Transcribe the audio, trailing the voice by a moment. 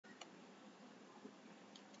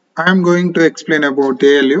I am going to explain about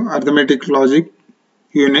ALU Arithmetic Logic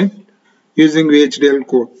Unit using VHDL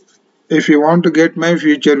code. If you want to get my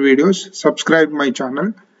future videos, subscribe my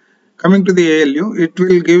channel. Coming to the ALU, it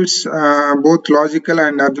will gives both logical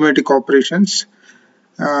and arithmetic operations.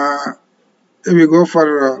 If we go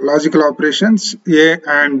for logical operations A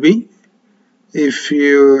and B, if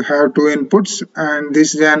you have two inputs and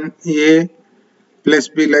this is an A plus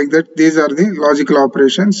B like that, these are the logical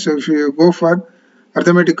operations. So if you go for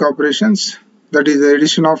arithmetic operations, that is the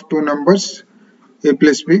addition of two numbers A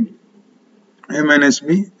plus B, A minus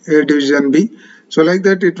B, A division B. So like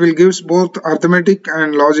that it will gives both arithmetic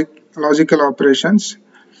and logical operations.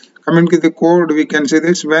 Coming to the code, we can say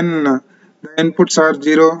this: when the inputs are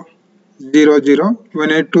 0, 0, 0, we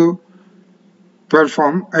need to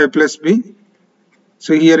perform A plus B.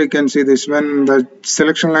 So here you can see this: when the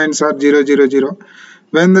selection lines are 0, 0, 0,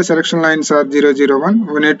 when the selection lines are 0, 0, 1,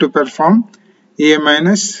 we need to perform A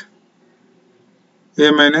minus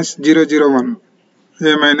 0, 0, 1,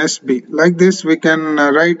 A minus B. Like this we can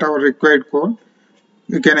write our required code.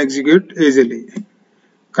 We can execute easily.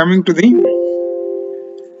 Coming to the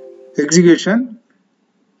execution,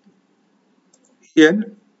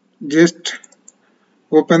 here just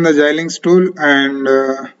open the Xilinx tool and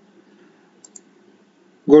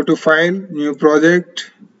go to File, New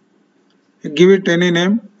Project, give it any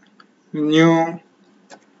name, New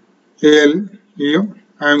ALU.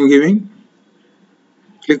 I am giving.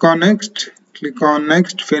 Click on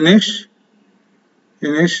Next, Finish,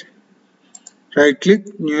 right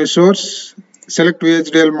click, New Source, select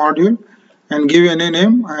VHDL module and give any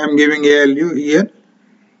name. I am giving ALU here.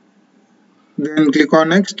 Then click on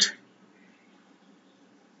Next,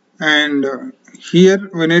 and here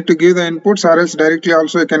we need to give the inputs, or else directly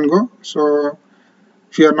also you can go. So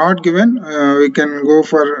if you are not given, we can go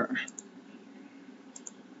for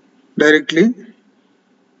directly.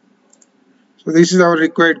 So this is our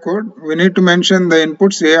required code. We need to mention the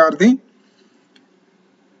inputs. A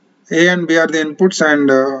and B are the inputs,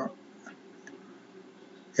 and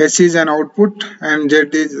S is an output, and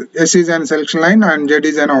S is an selection line, and Z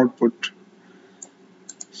is an output.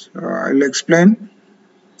 So I'll explain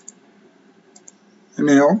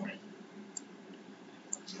anyhow.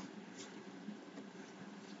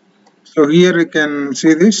 So here you can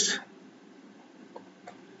see this.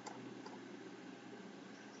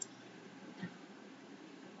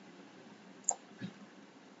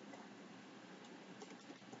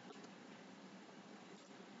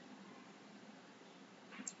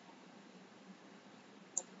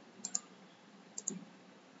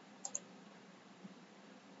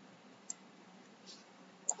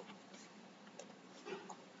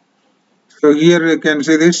 So here you can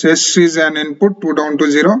see this: S is an input 2 down to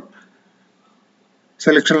 0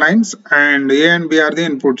 selection lines, and A and B are the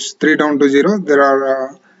inputs 3 down to 0. There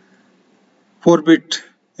are 4-bit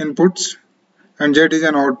inputs, and Z is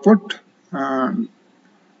an output.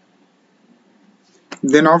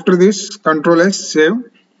 Then after this, Control S, save.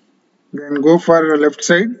 Then go for left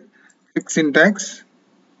side, click syntax.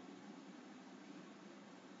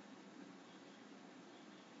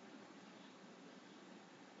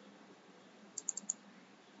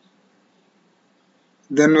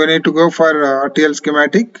 Then we need to go for RTL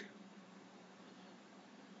schematic.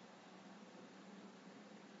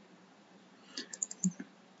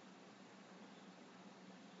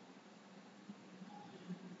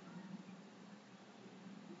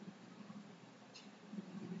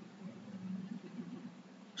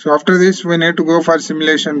 So after this we need to go for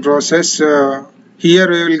simulation process. Here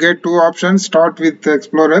we will get two options: start with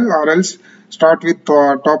Explorer or else start with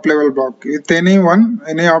top level block. With any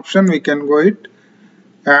option we can go it.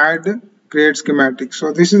 Add, create schematic.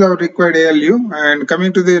 So this is our required ALU. And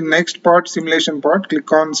coming to the next part, simulation part,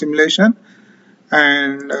 click on simulation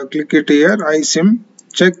and click it here, iSim.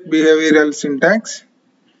 Check behavioral syntax.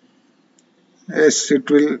 Yes,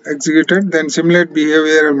 it will execute it. Then simulate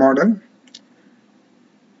behavioral model.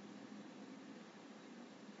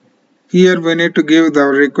 Here we need to give the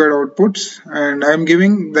required outputs, and I am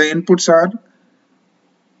giving the inputs are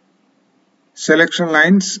selection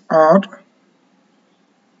lines, or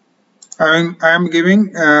I am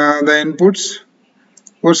giving the inputs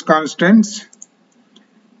force constants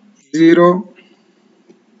 0,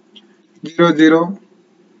 0, 0,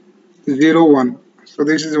 0, 1. So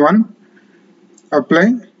this is 1.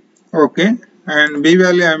 Apply. OK. And B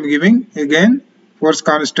value I am giving again force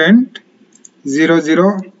constant 0,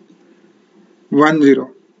 0, 1,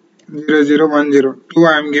 0. 0, 0, 1, 0. 2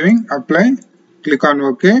 I am giving. Apply. Click on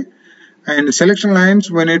OK. And selection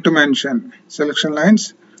lines we need to mention. Selection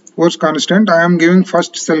lines force constant. I am giving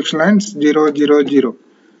first selection lines 0, 0, 0.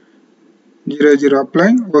 0 0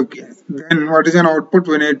 apply. Okay, then what is an output?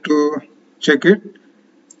 We need to check it.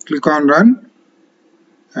 Click on run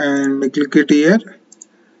and click it here.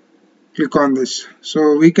 Click on this.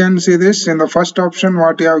 So we can see this in the first option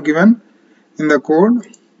what you have given in the code.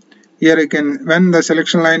 Here you can, when the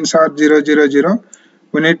selection lines are 0 0 0,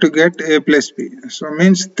 we need to get A plus B. So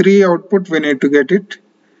means 3 output we need to get it.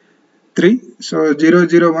 3. So 0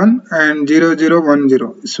 0 1 and 0 0 1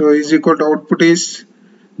 0. So is equal to output is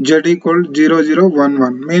Z equal 0 0 1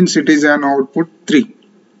 1, means it is an output 3.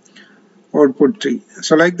 Output 3.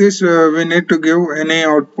 So like this we need to give any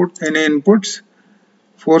output, any inputs.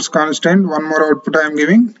 Force constant, one more output I am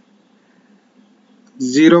giving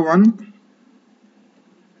 0 1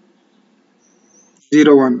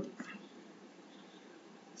 0 1.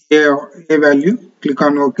 A value, click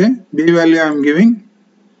on OK. B value I am giving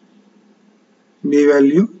B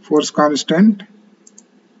value, force constant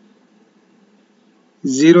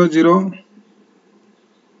 0 0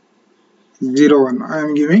 0 1 I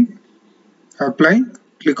am giving. Apply,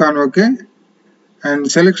 click on OK.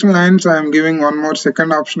 And selection lines I am giving one more,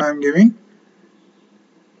 second option I am giving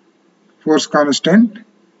force constant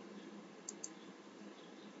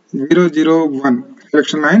 0 0 1.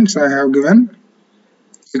 Selection lines I have given.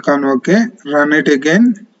 Click on OK. Run it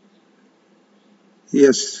again.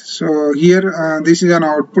 Yes. So here this is an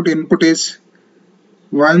output. Input is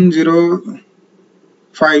 1 0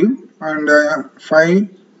 5 and 5,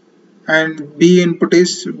 and B input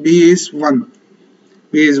is B is 1.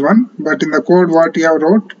 B is 1. But in the code what you have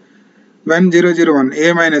wrote, when 0 0 1,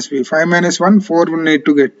 A minus B, 5 minus 1, 4 we need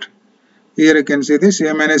to get. Here you can see this,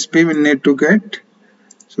 A minus B we need to get.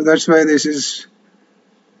 So that's why this is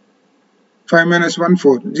 5 minus 1,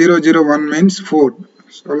 4. 0 0 1 means 4.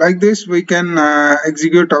 So like this we can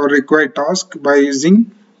execute our required task by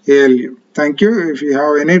using ALU. Thank you. If you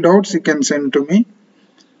have any doubts you can send to me.